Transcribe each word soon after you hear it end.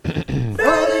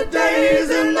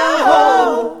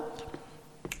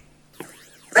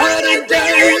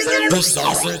The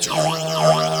sausage.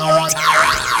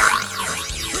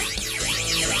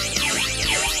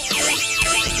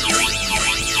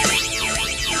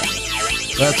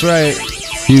 That's right,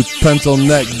 you pencil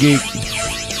neck geek.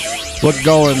 We're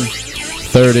going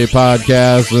 30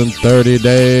 podcasts in 30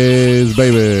 days,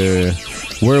 baby.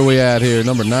 Where are we at here?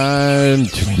 Number 9.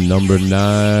 Number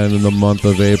 9 in the month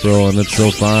of April, and it's so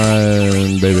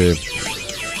fine, baby.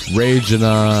 Raging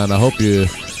on. I hope you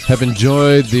have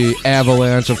enjoyed the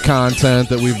avalanche of content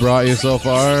that we've brought you so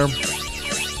far.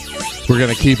 We're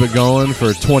going to keep it going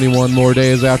for 21 more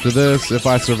days after this. If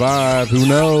I survive, who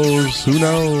knows? Who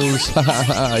knows?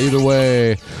 Either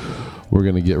way, we're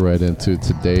going to get right into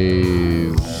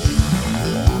today's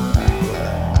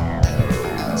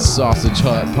Sausage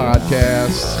Hut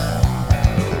podcast.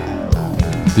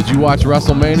 Did you watch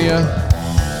Wrestlemania?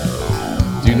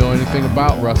 Do you know anything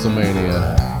about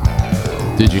Wrestlemania?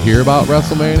 Did you hear about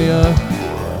Wrestlemania?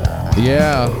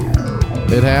 Yeah,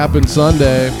 it happened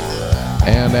Sunday.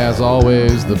 And as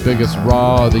always, the biggest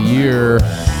Raw of the year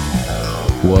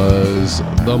was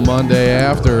the Monday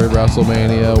after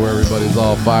WrestleMania, where everybody's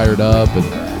all fired up and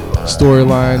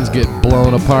storylines get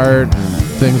blown apart and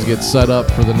things get set up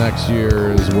for the next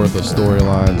year's worth of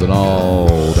storylines and all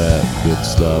that good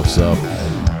stuff. So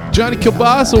Johnny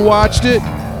Kielbasa watched it.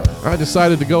 I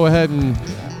decided to go ahead and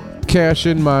cash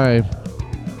in my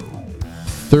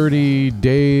 30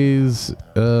 days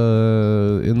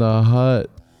in the hut.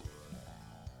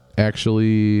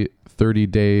 Actually, 30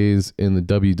 days in the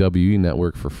WWE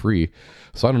network for free.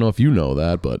 So I don't know if you know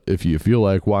that, but if you feel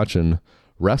like watching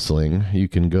wrestling, you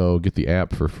can go get the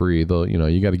app for free. They'll,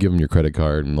 you got to give them your credit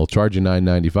card, and they'll charge you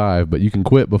 $9.95, but you can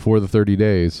quit before the 30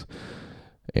 days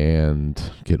and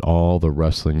get all the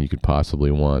wrestling you could possibly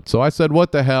want. So I said,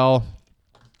 what the hell?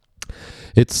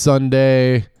 It's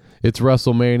Sunday. It's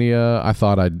WrestleMania. I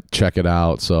thought I'd check it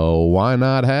out. So why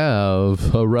not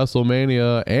have a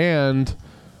WrestleMania and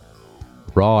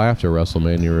Raw after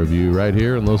WrestleMania review right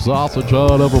here in the Sausage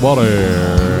Hut, everybody.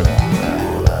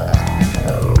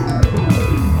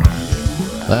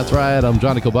 That's right, I'm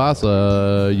Johnny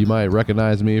Kielbasa. You might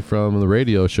recognize me from the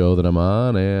radio show that I'm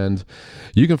on, and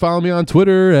you can follow me on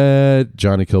Twitter at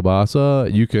Johnny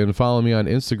Kielbasa. You can follow me on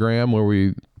Instagram, where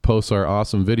we post our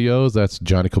awesome videos. That's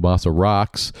Johnny Kielbasa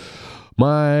Rocks.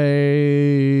 My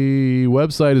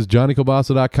website is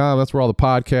johnnykielbasa.com. That's where all the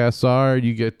podcasts are.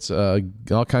 You get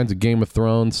all kinds of Game of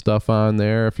Thrones stuff on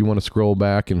there. If you want to scroll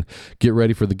back and get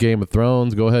ready for the Game of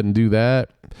Thrones, go ahead and do that.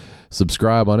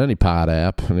 Subscribe on any pod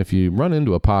app. And if you run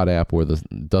into a pod app where this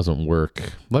doesn't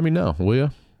work, let me know, will you?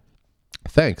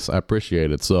 Thanks. I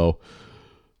appreciate it. So,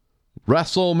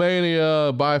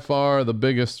 WrestleMania, by far the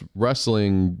biggest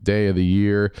wrestling day of the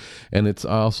year, and it's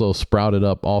also sprouted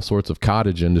up all sorts of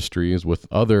cottage industries with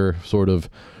other sort of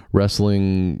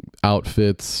wrestling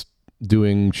outfits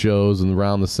doing shows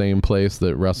around the same place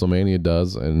that WrestleMania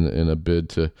does, in a bid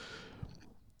to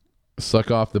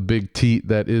suck off the big teat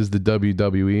that is the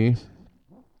WWE.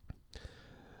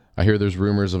 I hear there's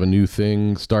rumors of a new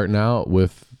thing starting out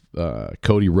with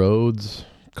Cody Rhodes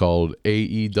called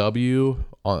AEW.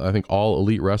 I think All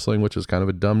Elite Wrestling, which is kind of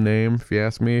a dumb name if you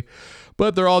ask me,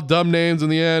 but they're all dumb names in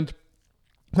the end.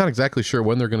 Not exactly sure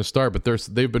when they're going to start, but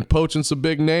they've been poaching some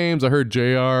big names. I heard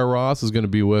J.R. Ross is going to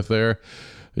be with them.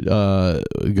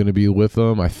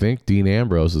 I think Dean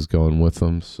Ambrose is going with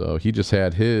them. So he just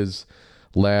had his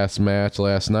last match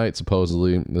last night,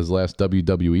 supposedly his last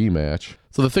WWE match.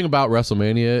 So the thing about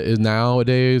WrestleMania is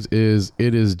nowadays is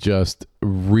it is just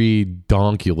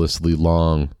redonkulously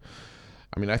long.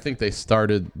 I mean, I think they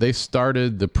started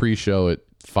the pre-show at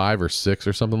 5 or 6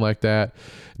 or something like that.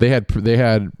 They had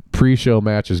pre-show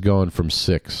matches going from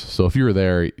 6. So if you were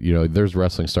there, there's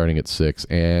wrestling starting at 6,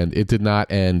 and it did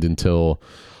not end until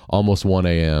almost 1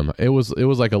 a.m. It was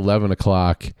like 11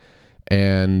 o'clock,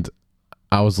 and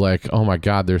I was like, oh my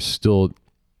God, there's still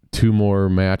 2 more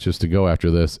matches to go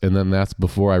after this. And then that's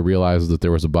before I realized that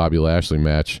there was a Bobby Lashley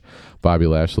match. Bobby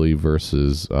Lashley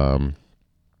versus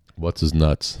what's his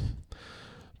nuts.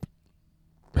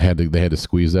 They had to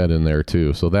squeeze that in there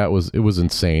too. So it was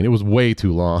insane. It was way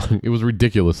too long. It was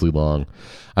ridiculously long.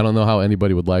 I don't know how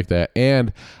anybody would like that.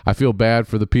 And I feel bad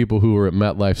for the people who were at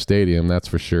MetLife Stadium, that's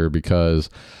for sure, because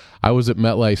I was at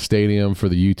MetLife Stadium for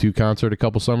the U2 concert a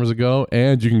couple summers ago,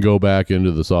 and you can go back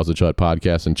into the Sausage Hut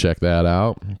podcast and check that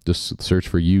out. Just search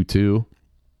for U2.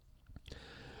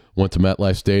 Went to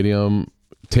MetLife Stadium,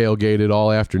 tailgated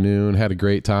all afternoon, had a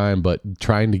great time, but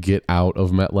trying to get out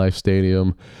of MetLife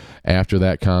Stadium after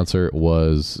that concert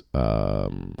was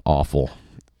awful.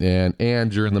 And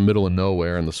you're in the middle of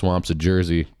nowhere in the swamps of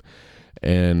Jersey,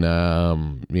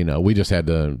 And we just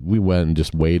we went and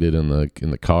just waited in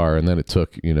the car, and then it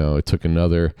took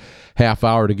another half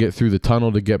hour to get through the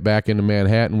tunnel to get back into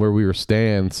Manhattan where we were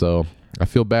staying. So I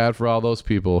feel bad for all those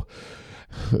people.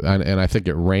 And I think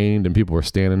it rained and people were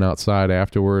standing outside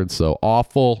afterwards. So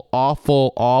awful.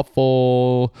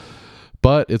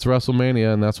 But it's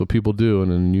WrestleMania, and that's what people do.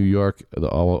 And in New York,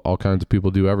 all kinds of people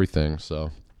do everything.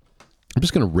 So I'm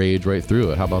just going to rage right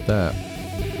through it. How about that?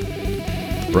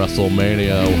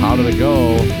 WrestleMania, how did it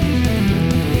go?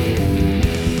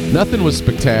 Nothing was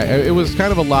spectacular. It was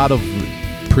kind of a lot of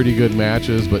pretty good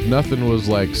matches, but nothing was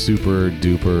like super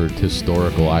duper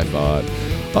historical, I thought.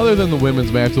 Other than the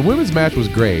women's match. The women's match was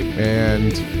great,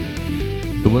 and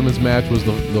the women's match was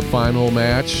the final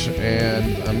match,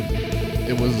 and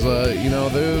it was,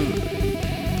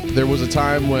 there was a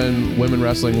time when women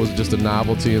wrestling was just a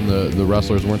novelty and the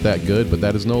wrestlers weren't that good, but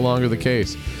that is no longer the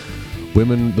case.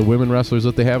 The women wrestlers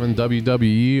that they have in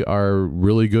WWE are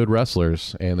really good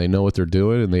wrestlers, and they know what they're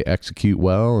doing, and they execute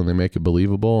well, and they make it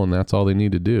believable, and that's all they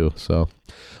need to do. So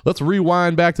let's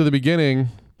rewind back to the beginning.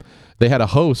 They had a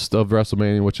host of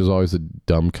WrestleMania, which is always a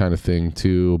dumb kind of thing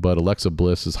too, but Alexa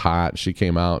Bliss is hot. She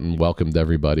came out and welcomed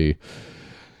everybody.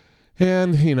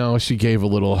 And, she gave a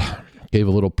little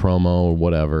promo or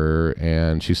whatever,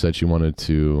 and she said she wanted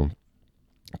to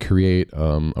create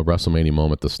a WrestleMania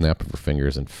moment, the snap of her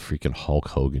fingers, and freaking Hulk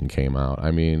Hogan came out. I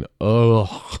mean, I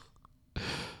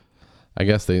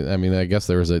guess they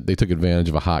took advantage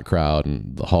of a hot crowd,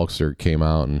 and the Hulkster came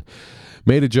out and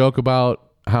made a joke about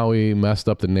how he messed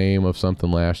up the name of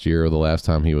something last year or the last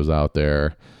time he was out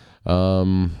there.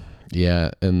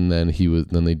 Yeah, and then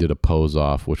they did a pose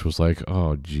off, which was like,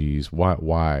 oh geez,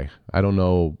 why? I don't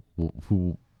know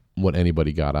what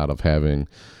anybody got out of having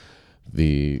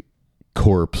the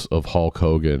corpse of Hulk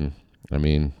Hogan. I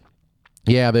mean,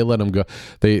 yeah, they let him go.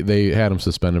 They had him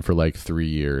suspended for like 3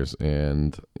 years,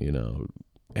 and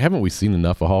haven't we seen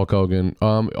enough of Hulk Hogan?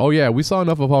 Oh yeah, we saw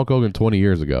enough of Hulk Hogan 20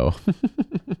 years ago.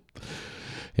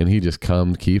 And he just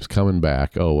keeps coming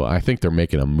back. Oh, well, I think they're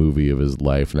making a movie of his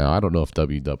life now. I don't know if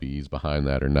WWE's behind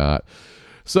that or not.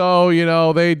 So,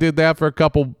 they did that for a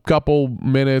couple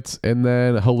minutes, and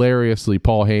then hilariously,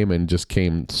 Paul Heyman just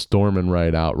came storming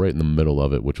right out, right in the middle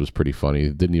of it, which was pretty funny.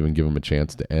 Didn't even give him a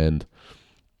chance to end.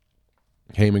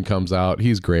 Heyman comes out.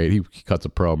 He's great. He cuts a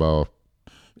promo,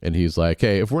 and he's like,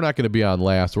 hey, if we're not going to be on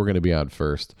last, we're going to be on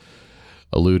first.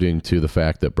 Alluding to the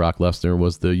fact that Brock Lesnar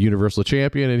was the Universal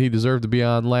Champion and he deserved to be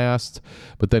on last.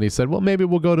 But then he said, well, maybe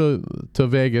we'll go to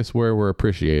Vegas where we're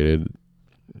appreciated.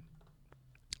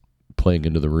 Playing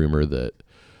into the rumor that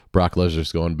Brock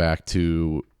Lesnar's going back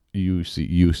to UFC.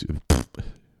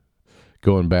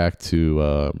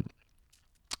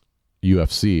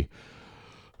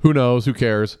 Who knows? Who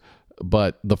cares?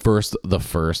 But the first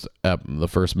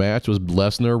match was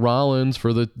Lesnar Rollins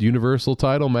for the Universal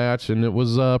title match, and it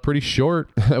was pretty short.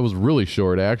 It was really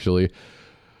short, actually.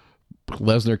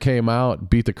 Lesnar came out,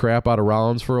 beat the crap out of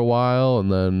Rollins for a while,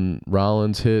 and then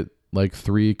Rollins hit like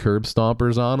 3 curb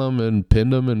stompers on him and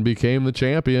pinned him and became the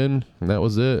champion, and that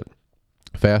was it.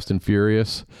 Fast and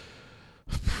Furious.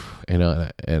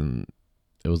 And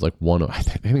it was like I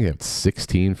think they had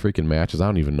 16 freaking matches. I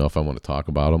don't even know if I want to talk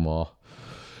about them all.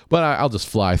 But I'll just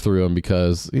fly through them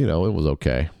because, it was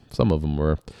okay. Some of them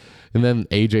were. And then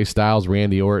AJ Styles,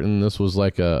 Randy Orton. This was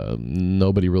like a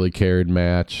nobody really cared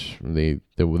match. They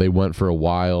went for a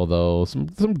while, though.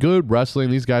 Some good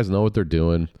wrestling. These guys know what they're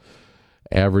doing.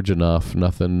 Average enough.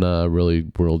 Nothing really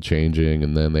world-changing.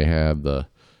 And then they had the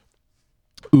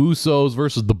Usos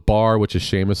versus The Bar, which is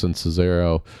Sheamus and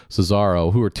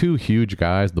Cesaro, who are 2 huge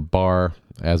guys. The Bar,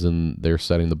 as in they're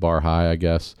setting the bar high, I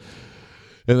guess.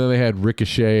 And then they had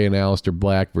Ricochet and Aleister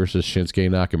Black versus Shinsuke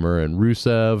Nakamura and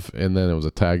Rusev. And then it was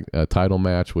a title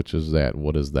match, which is that,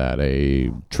 what is that,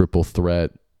 a triple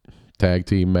threat tag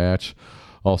team match.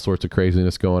 All sorts of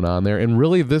craziness going on there. And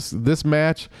really, this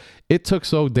match, it took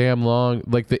so damn long.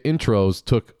 Like, the intros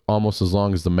took almost as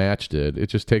long as the match did. It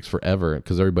just takes forever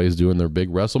because everybody's doing their big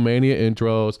WrestleMania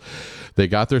intros. They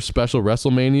got their special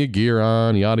WrestleMania gear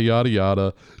on, yada, yada,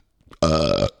 yada.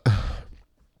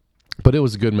 But it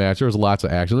was a good match. There was lots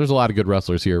of action. There's a lot of good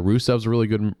wrestlers here. Rusev's a really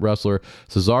good wrestler.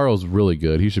 Cesaro's really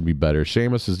good. He should be better.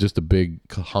 Sheamus is just a big,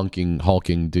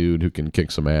 hulking dude who can kick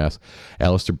some ass.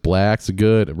 Aleister Black's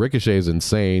good. Ricochet's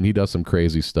insane. He does some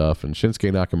crazy stuff. And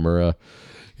Shinsuke Nakamura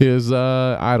is,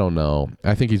 I don't know.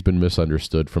 I think he's been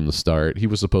misunderstood from the start. He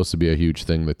was supposed to be a huge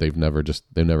thing that they've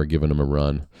never given him a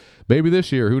run. Maybe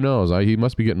this year. Who knows? He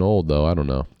must be getting old, though. I don't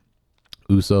know.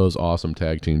 Usos, awesome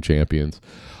tag team champions.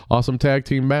 Awesome tag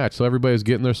team match. So everybody's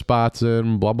getting their spots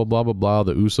in, blah, blah, blah, blah, blah.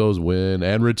 The Usos win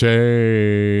and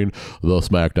retain the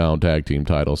SmackDown tag team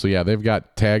title. So yeah, they've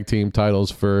got tag team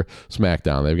titles for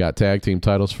SmackDown. They've got tag team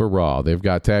titles for Raw. They've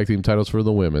got tag team titles for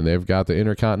the women. They've got the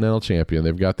Intercontinental Champion.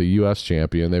 They've got the U.S.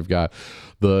 Champion. They've got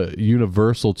the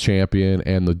Universal Champion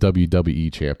and the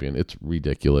WWE Champion. It's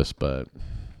ridiculous, but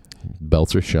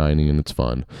belts are shiny and it's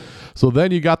fun. So then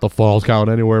you got the Falls Count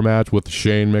Anywhere match with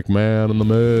Shane McMahon and The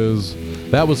Miz.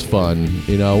 That was fun.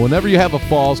 You know, whenever you have a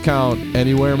Falls Count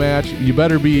Anywhere match, you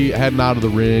better be heading out of the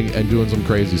ring and doing some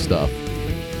crazy stuff.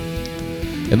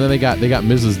 And then they got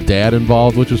Miz's dad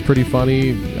involved, which was pretty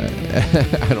funny.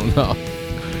 I don't know.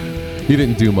 He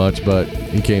didn't do much, but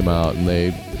he came out and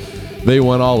they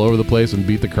went all over the place and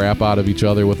beat the crap out of each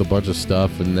other with a bunch of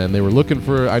stuff. And then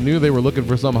I knew they were looking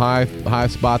for some high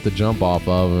spot to jump off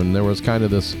of. And there was kind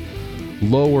of this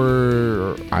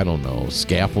lower, I don't know,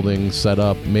 scaffolding set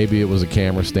up. Maybe it was a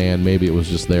camera stand. Maybe it was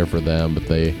just there for them. But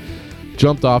they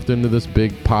jumped off into this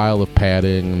big pile of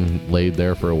padding and laid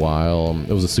there for a while.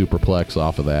 It was a superplex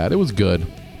off of that. It was good.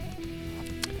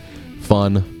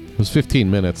 Fun. It was 15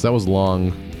 minutes. That was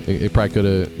long. It probably could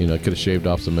have shaved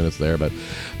off some minutes there, but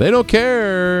they don't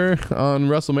care on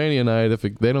WrestleMania night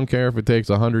they don't care if it takes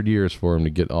 100 years for them to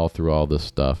get all through all this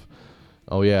stuff.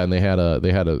 Oh yeah, and they had a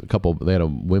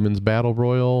women's battle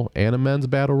royal and a men's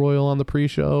battle royal on the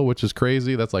pre-show, which is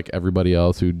crazy. That's like everybody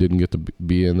else who didn't get to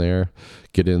be in there,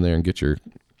 get in there and get your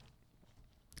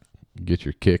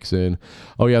kicks in.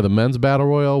 Oh yeah, the men's battle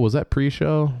royal, was that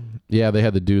pre-show? Yeah, they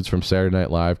had the dudes from Saturday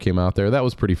Night Live came out there. That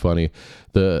was pretty funny.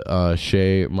 The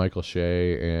Michael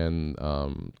Shea and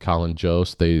Colin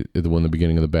Jost, when the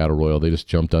beginning of the battle royal, they just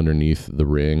jumped underneath the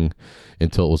ring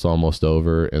until it was almost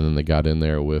over, and then they got in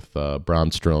there with Braun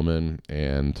Strowman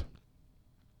and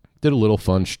did a little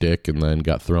fun shtick, and then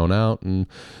got thrown out, and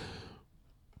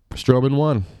Strowman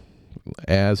won,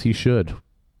 as he should,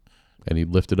 and he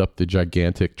lifted up the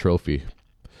gigantic trophy.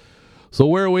 So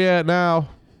where are we at now?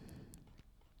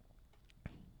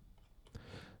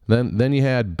 Then you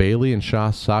had Bayley and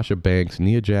Sasha Banks,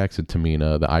 Nia Jax and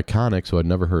Tamina, the Iconics, who I'd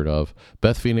never heard of,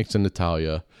 Beth Phoenix and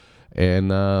Natalya,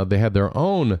 and they had their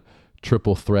own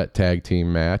triple threat tag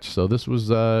team match. So this was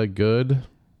good,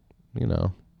 you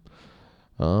know.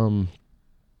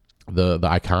 The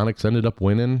Iconics ended up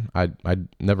winning. I'd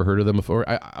never heard of them before.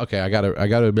 I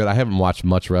gotta admit, I haven't watched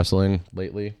much wrestling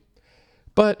lately,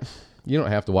 but you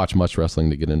don't have to watch much wrestling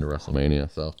to get into WrestleMania.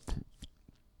 So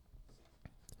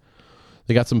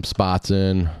they got some spots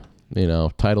in, you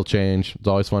know, title change. It's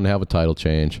always fun to have a title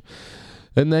change.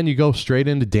 And then you go straight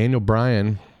into Daniel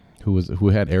Bryan, who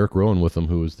had Eric Rowan with him,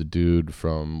 who was the dude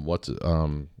from oh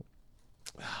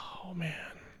man.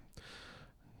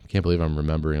 Can't believe I'm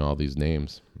remembering all these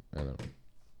names. I know.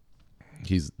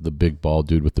 He's the big bald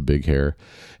dude with the big hair.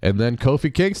 And then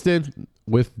Kofi Kingston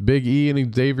with Big E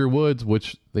and Xavier Woods,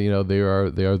 which, you know, they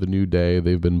are the New Day.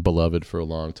 They've been beloved for a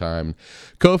long time.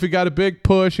 Kofi got a big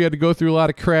push. He had to go through a lot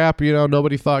of crap. You know,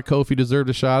 nobody thought Kofi deserved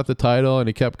a shot at the title, and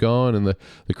he kept going, and the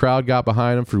crowd got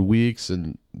behind him for weeks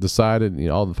and decided, you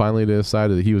know, finally they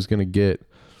decided that he was going to get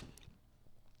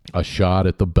a shot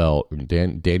at the belt. And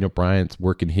Daniel Bryan's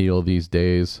working heel these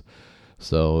days.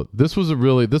 So this was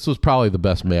probably the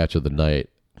best match of the night.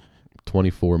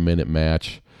 24-minute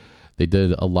match. They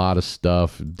did a lot of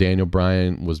stuff. Daniel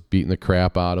Bryan was beating the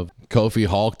crap out of Kofi,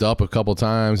 hulked up a couple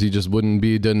times. He just wouldn't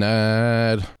be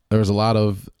denied. There was a lot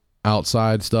of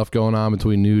outside stuff going on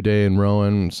between New Day and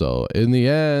Rowan. So in the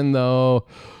end, though,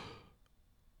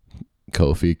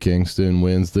 Kofi Kingston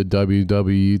wins the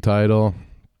WWE title.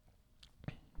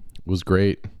 It was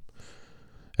great.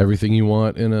 Everything you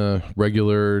want in a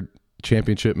regular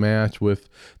championship match, with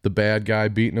the bad guy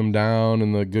beating him down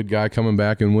and the good guy coming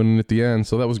back and winning at the end.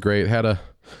 So that was great. Had a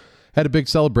big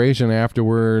celebration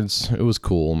afterwards. It was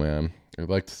cool, man. I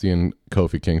liked seeing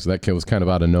Kofi Kingston. That kid was kind of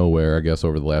out of nowhere, I guess,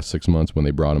 over the last 6 months when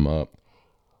they brought him up.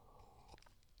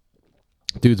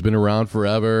 Dude's been around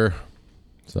forever.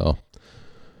 So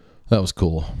that was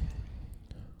cool.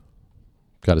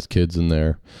 Got his kids in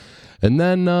there. And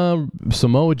then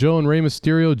Samoa Joe and Rey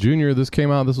Mysterio Jr. This came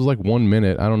out. This was like 1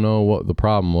 minute. I don't know what the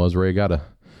problem was. Rey got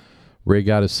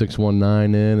his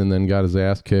 619 in and then got his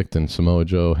ass kicked, and Samoa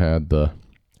Joe had the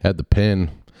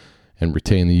pin and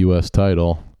retained the U.S.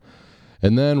 title.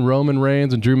 And then Roman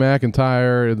Reigns and Drew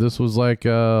McIntyre. This was like,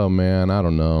 oh man, I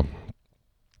don't know.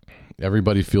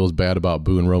 Everybody feels bad about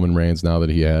booing Roman Reigns now that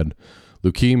he had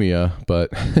leukemia,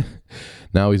 but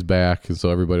now he's back, and so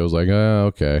everybody was like, oh,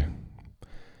 okay.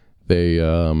 They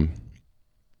don't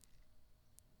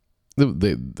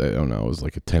know, it was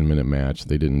like a 10-minute match.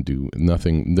 They didn't do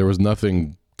nothing. There was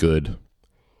nothing good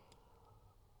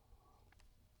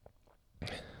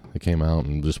They came out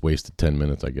and just wasted 10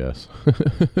 minutes, I guess.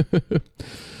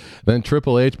 Then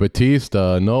Triple H,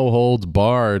 Batista, no holds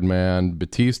barred, man.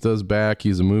 Batista's back.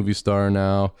 He's a movie star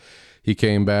now. He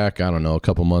came back, I don't know, a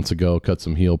couple months ago, cut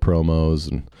some heel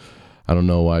promos, and I don't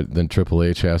know why then Triple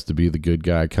H has to be the good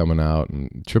guy coming out.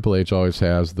 And Triple H always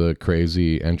has the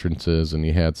crazy entrances, and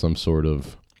he had some sort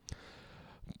of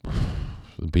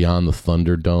Beyond the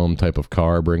Thunderdome type of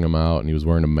car bring him out, and he was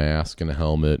wearing a mask and a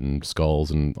helmet and skulls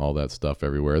and all that stuff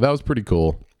everywhere. That was pretty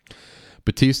cool.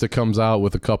 Batista comes out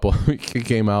with a couple. He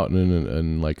came out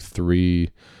in like 3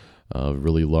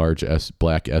 really large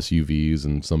black SUVs,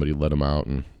 and somebody let him out,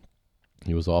 and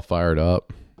he was all fired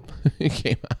up. He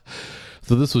came out.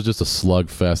 So this was just a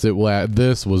slugfest.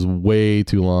 This was way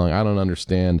too long. I don't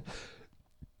understand.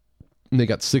 They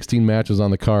got 16 matches on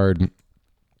the card.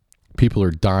 People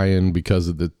are dying because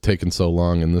of it taking so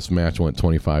long, and this match went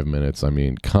 25 minutes. I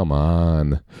mean, come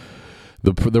on.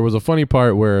 There was a funny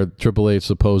part where Triple H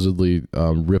supposedly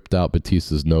ripped out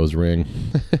Batista's nose ring.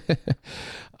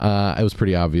 It was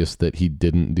pretty obvious that he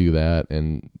didn't do that,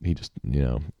 and he just,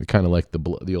 kind of like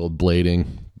the old blading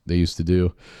they used to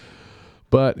do.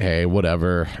 But hey,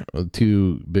 whatever.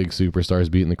 2 big superstars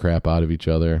beating the crap out of each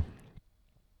other.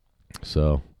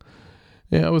 So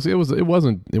yeah, it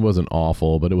wasn't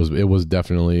awful, but it was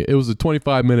definitely a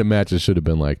 25-minute match. It should have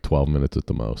been like 12 minutes at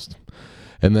the most.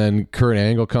 And then Kurt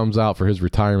Angle comes out for his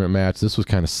retirement match. This was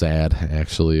kind of sad,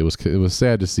 actually. It was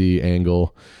sad to see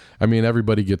Angle. I mean,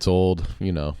 everybody gets old,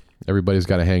 Everybody's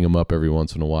got to hang him up every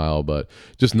once in a while. But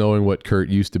just knowing what Kurt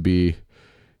used to be,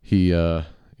 he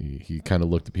kind of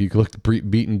looked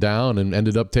beaten down and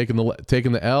ended up taking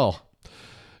the L.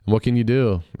 What can you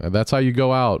do? That's how you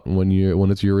go out when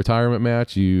it's your retirement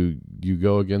match. You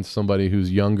go against somebody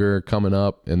who's younger coming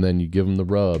up, and then you give them the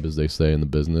rub, as they say in the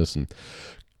business. And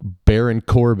Baron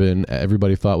Corbin,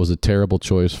 everybody thought was a terrible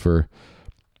choice for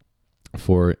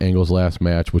Angle's last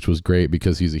match, which was great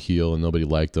because he's a heel and nobody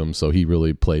liked him, so he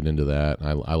really played into that.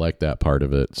 I like that part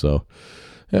of it. So,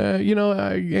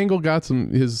 Angle got some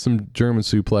German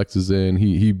suplexes in.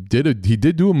 He did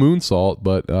do a moonsault,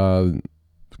 but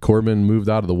Corbin moved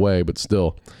out of the way. But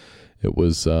still, it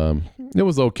was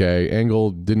okay.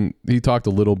 Angle he talked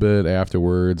a little bit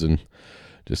afterwards and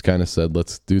just kind of said,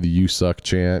 let's do the "you suck"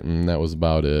 chant, and that was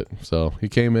about it. So he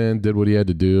came in, did what he had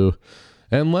to do,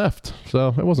 and left.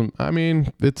 So it wasn't,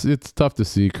 it's tough to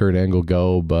see Kurt Angle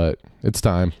go, but it's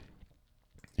time.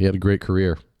 He had a great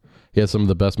career. He had some of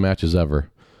the best matches ever.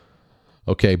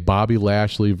 Okay, Bobby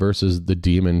Lashley versus the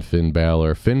Demon Finn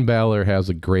Balor. Finn Balor has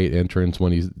a great entrance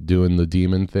when he's doing the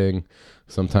demon thing.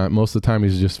 Most of the time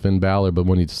he's just Finn Balor, but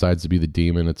when he decides to be the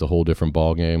demon, it's a whole different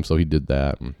ball game. So he did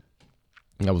that.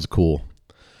 That was cool.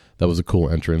 That was a cool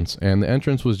entrance, and the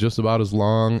entrance was just about as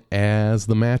long as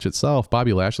the match itself.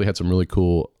 Bobby Lashley had some really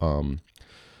cool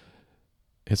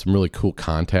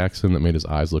contacts in that made his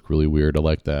eyes look really weird. I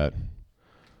like that.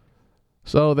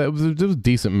 So it was a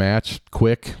decent match,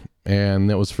 quick,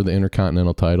 and that was for the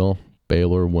Intercontinental title.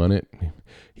 Balor won it.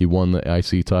 He won the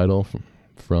IC title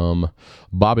from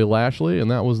Bobby Lashley, and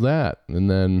that was that.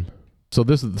 And then So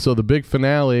the big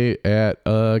finale at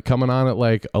coming on at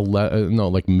like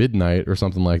midnight or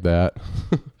something like that.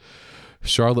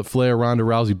 Charlotte Flair, Ronda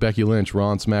Rousey, Becky Lynch,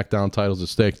 Raw and SmackDown titles at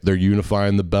stake. They're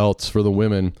unifying the belts for the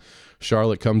women.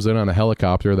 Charlotte comes in on a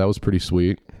helicopter. That was pretty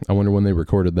sweet. I wonder when they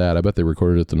recorded that. I bet they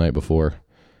recorded it the night before.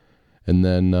 And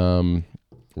then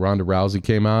Ronda Rousey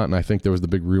came out, and I think there was the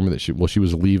big rumor that she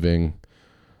was leaving,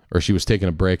 or she was taking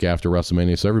a break after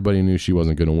WrestleMania, so everybody knew she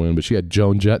wasn't going to win. But she had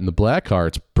Joan Jett and the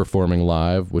Blackhearts performing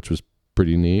live, which was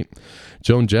pretty neat.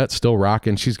 Joan Jett's still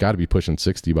rocking. She's got to be pushing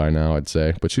 60 by now, I'd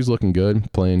say. But she's looking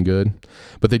good, playing good.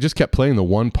 But they just kept playing the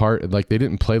one part. Like, they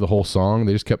didn't play the whole song.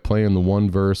 They just kept playing the one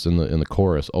verse in the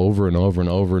chorus over and over and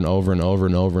over and over and over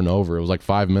and over and over. It was like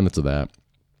 5 minutes of that.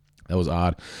 That was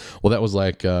odd. Well, that was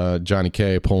like Johnny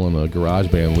K pulling a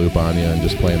GarageBand loop on you and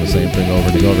just playing the same thing over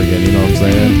and over again. You know what I'm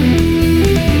saying?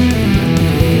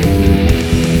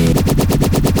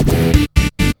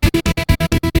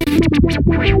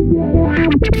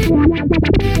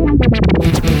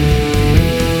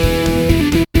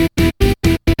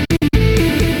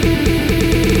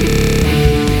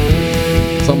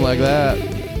 Something like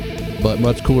that, but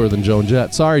much cooler than Joan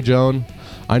Jett. Sorry, Joan.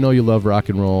 I know you love rock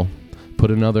and roll. Put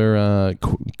another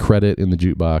credit in the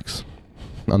jukebox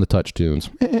on the touch tunes.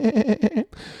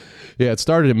 Yeah, it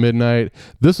started at midnight.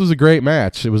 This was a great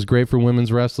match. It was great for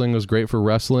women's wrestling. It was great for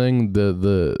wrestling.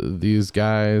 These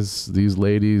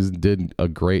ladies did a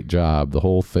great job. The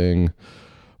whole thing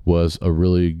was a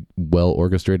really well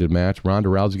orchestrated match. Ronda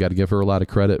Rousey, got to give her a lot of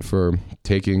credit for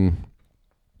taking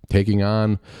taking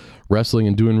on wrestling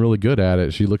and doing really good at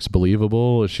it. She looks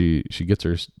believable. She gets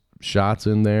her shots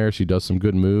in there. She does some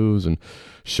good moves. And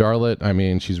Charlotte, I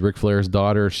mean, she's Ric Flair's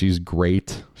daughter. She's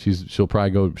great. She'll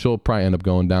probably end up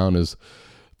going down as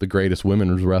the greatest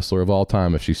women's wrestler of all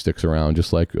time if she sticks around,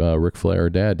 just like Ric Flair, her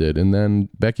dad, did. And then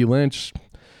Becky Lynch,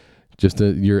 just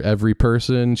your every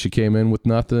person. She came in with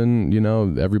nothing.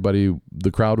 Everybody,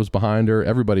 the crowd was behind her.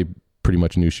 Everybody pretty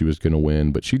much knew she was going to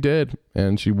win, but she did,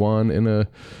 and she won in a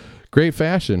great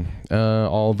fashion.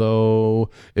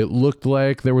 Although it looked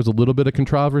like there was a little bit of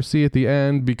controversy at the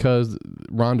end because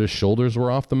Ronda's shoulders were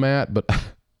off the mat, but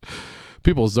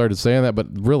people started saying that. But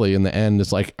really, in the end,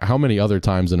 it's like, how many other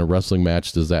times in a wrestling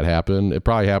match does that happen? It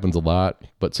probably happens a lot,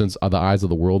 but since the eyes of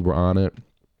the world were on it,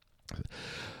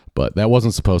 but that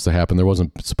wasn't supposed to happen. There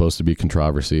wasn't supposed to be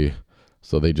controversy.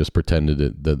 So they just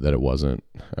pretended that it wasn't.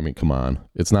 I mean, come on.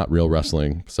 It's not real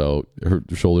wrestling. So her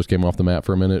shoulders came off the mat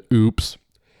for a minute. Oops.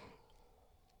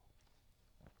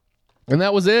 And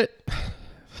that was it.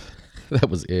 That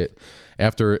was it.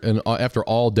 After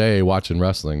all day watching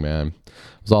wrestling, man. It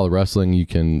was all the wrestling you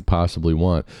can possibly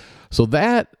want. So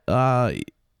that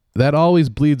always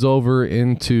bleeds over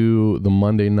into the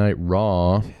Monday Night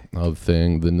Raw of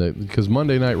thing, because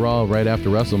Monday Night Raw right after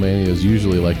WrestleMania is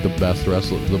usually like the best Raw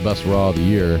of the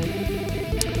year.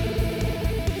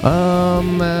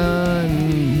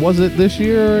 Was it this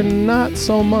year? Not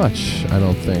so much, I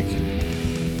don't think.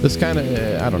 This kind of,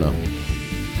 I don't know.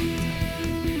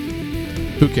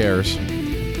 Who cares?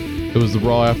 It was the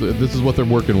Raw after. This is what they're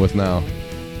working with now.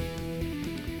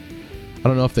 I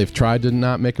don't know if they've tried to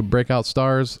not make a breakout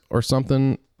stars or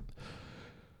something.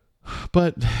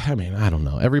 But, I mean, I don't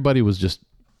know. Everybody was just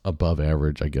above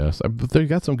average, I guess. They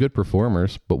got some good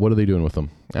performers, but what are they doing with them?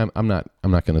 I'm not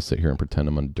going to sit here and pretend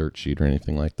I'm on a dirt sheet or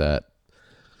anything like that.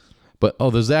 But,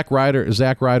 the Zack Ryder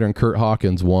and Kurt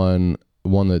Hawkins won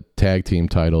the tag team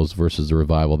titles versus the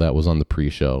Revival. That was on the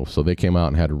pre-show. So they came out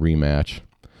and had a rematch.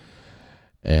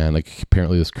 And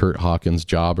apparently this Kurt Hawkins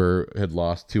jobber had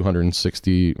lost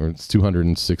 260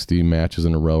 matches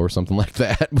in a row or something like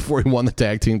that before he won the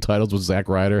tag team titles with Zack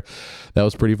Ryder. That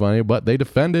was pretty funny, but they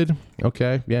defended.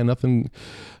 Okay, yeah, nothing.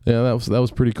 Yeah, that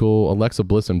was pretty cool. Alexa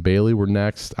Bliss and Bayley were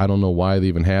next. I don't know why they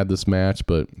even had this match,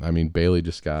 but I mean, Bayley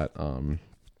just got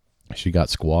she got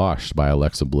squashed by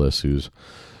Alexa Bliss, who's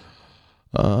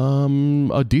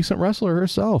a decent wrestler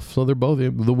herself. So they're both,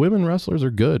 the women wrestlers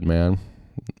are good, man.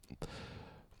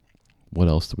 What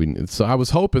else do we need? So I was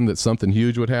hoping that something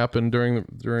huge would happen during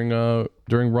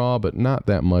Raw, but not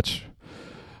that much.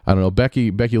 I don't know.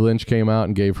 Becky Lynch came out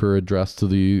and gave her address to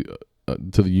the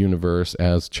universe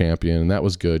as champion, and that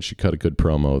was good. She cut a good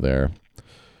promo there.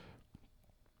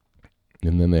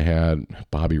 And then they had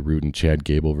Bobby Roode and Chad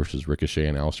Gable versus Ricochet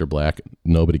and Aleister Black.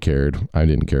 Nobody cared. I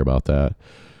didn't care about that.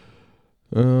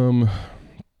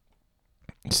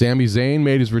 Sami Zayn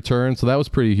made his return, so that was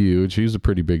pretty huge. He's a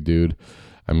pretty big dude.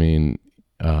 I mean,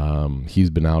 he's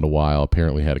been out a while.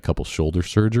 Apparently had a couple shoulder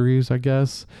surgeries, I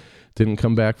guess. Didn't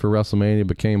come back for WrestleMania,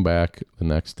 but came back the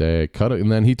next day.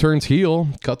 And then he turns heel,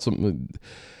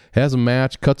 has a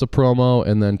match, cuts a promo,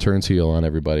 and then turns heel on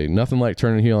everybody. Nothing like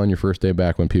turning heel on your first day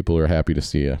back when people are happy to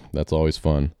see you. That's always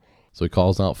fun. So he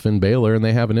calls out Finn Balor, and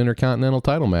they have an Intercontinental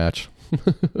title match.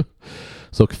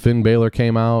 So Finn Balor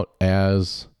came out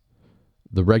as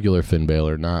the regular Finn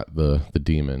Balor, not the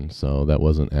demon, so that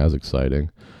wasn't as exciting.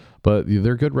 But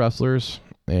they're good wrestlers,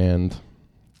 and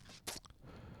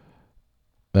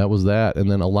that was that.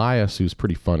 And then Elias, who's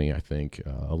pretty funny, I think.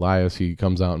 Elias, he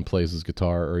comes out and plays his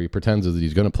guitar, or he pretends that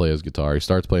he's going to play his guitar. He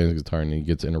starts playing his guitar, and he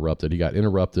gets interrupted. He got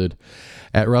interrupted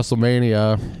at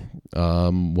WrestleMania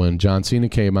when John Cena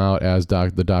came out as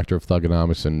the Doctor of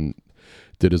Thugonomics and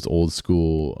did his old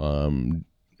school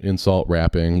insult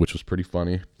rapping, which was pretty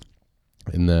funny.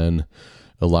 And then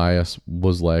Elias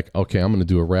was like, okay, I'm going to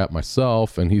do a rap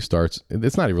myself. And he starts,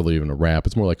 it's not really even a rap.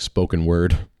 It's more like spoken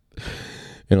word.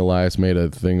 And Elias made a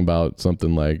thing about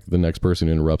something like the next person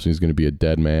who interrupts me is going to be a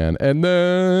dead man. And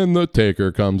then the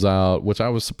Taker comes out, which I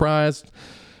was surprised.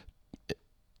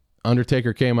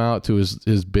 Undertaker came out to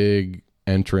his big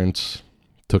entrance.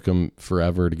 Took him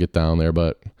forever to get down there,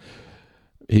 but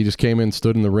he just came in,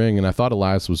 stood in the ring, and I thought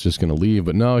Elias was just going to leave,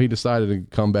 but no, he decided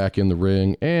to come back in the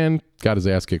ring and got his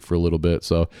ass kicked for a little bit.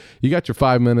 So you got your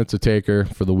 5 minutes of Taker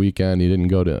for the weekend. He didn't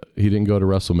go to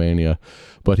WrestleMania,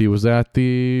 but he was at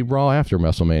the Raw after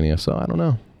WrestleMania. So I don't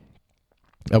know.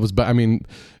 I mean,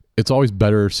 it's always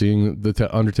better seeing the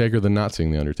Undertaker than not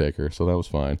seeing the Undertaker. So that was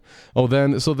fine.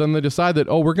 So then they decide that,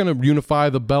 we're going to unify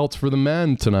the belts for the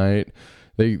men tonight.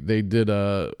 They did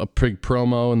a big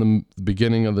promo in the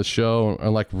beginning of the show.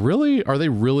 I'm like, really? Are they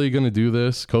really going to do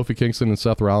this? Kofi Kingston and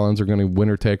Seth Rollins are going to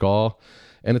winner take all?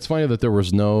 And it's funny that there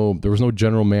was no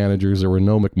general managers, there were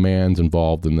no McMahons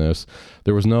involved in this.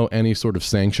 There was no any sort of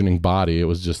sanctioning body. It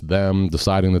was just them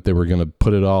deciding that they were going to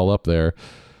put it all up there.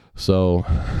 So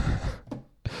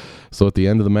at the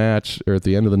end of the match, or at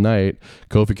the end of the night,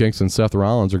 Kofi Kingston and Seth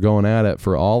Rollins are going at it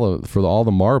for all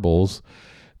the marbles,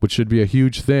 which should be a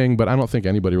huge thing, but I don't think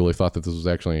anybody really thought that this was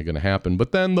actually going to happen.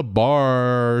 But then the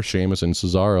Bar, Sheamus and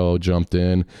Cesaro jumped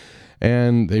in,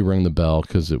 and they rang the bell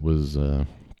because it was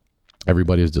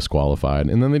everybody is disqualified.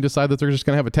 And then they decide that they're just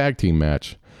going to have a tag team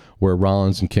match where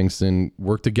Rollins and Kingston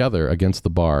work together against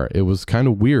the Bar. It was kind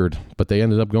of weird, but they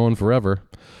ended up going forever.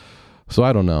 So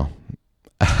I don't know.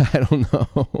 I don't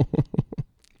know.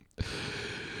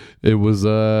 It was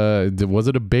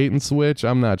it a bait and switch?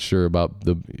 I'm not sure about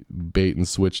the bait and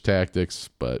switch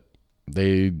tactics, but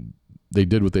they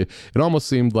did what they. It almost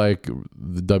seemed like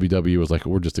the WWE was like,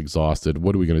 we're just exhausted.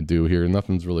 What are we going to do here?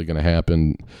 Nothing's really going to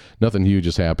happen. Nothing huge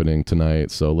is happening tonight,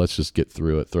 so let's just get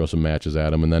through it. Throw some matches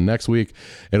at them, and then next week,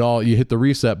 you hit the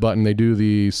reset button. They do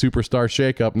the Superstar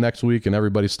Shakeup next week, and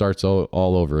everybody starts all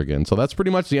over again. So that's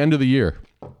pretty much the end of the year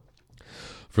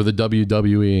for the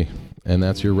WWE, and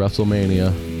that's your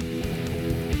WrestleMania.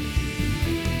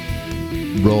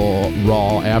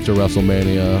 Raw after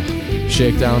WrestleMania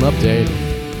shakedown update.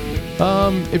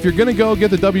 If you're gonna go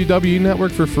get the WWE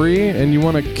Network for free and you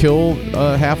want to kill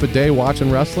half a day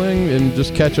watching wrestling and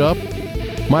just catch up,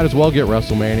 might as well get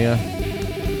WrestleMania.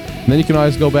 And then you can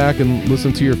always go back and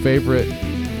listen to your favorite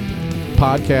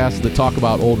podcasts that talk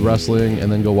about old wrestling,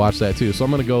 and then go watch that too. So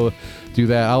I'm gonna go do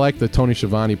that. I like the Tony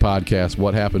Schiavone podcast,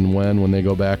 What Happened When they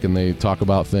go back and they talk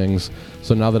about things.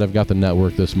 So now that I've got the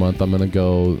network this month, I'm going to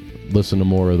go listen to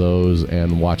more of those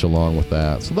and watch along with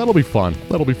that. So that'll be fun.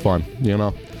 You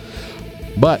know.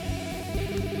 But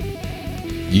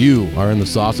you are in the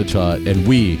Sausage Hut, and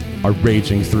we are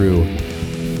raging through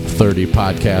 30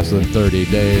 podcasts in 30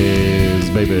 days,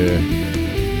 baby.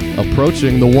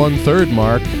 Approaching the 1/3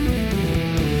 mark.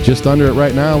 Just under it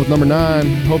right now with number 9.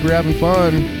 Hope you're having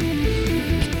fun.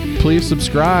 Please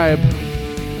subscribe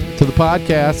to the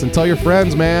podcast and tell your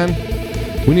friends, man.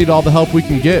 We need all the help we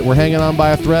can get. We're hanging on by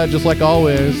a thread just like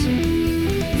always.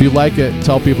 If you like it,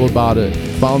 tell people about it.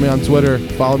 Follow me on Twitter.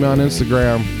 Follow me on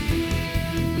Instagram.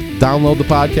 Download the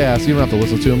podcast. You don't have to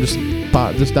listen to them. Just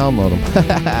download them.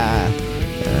 Yeah.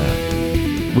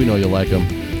 We know you like them.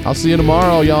 I'll see you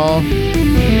tomorrow, y'all.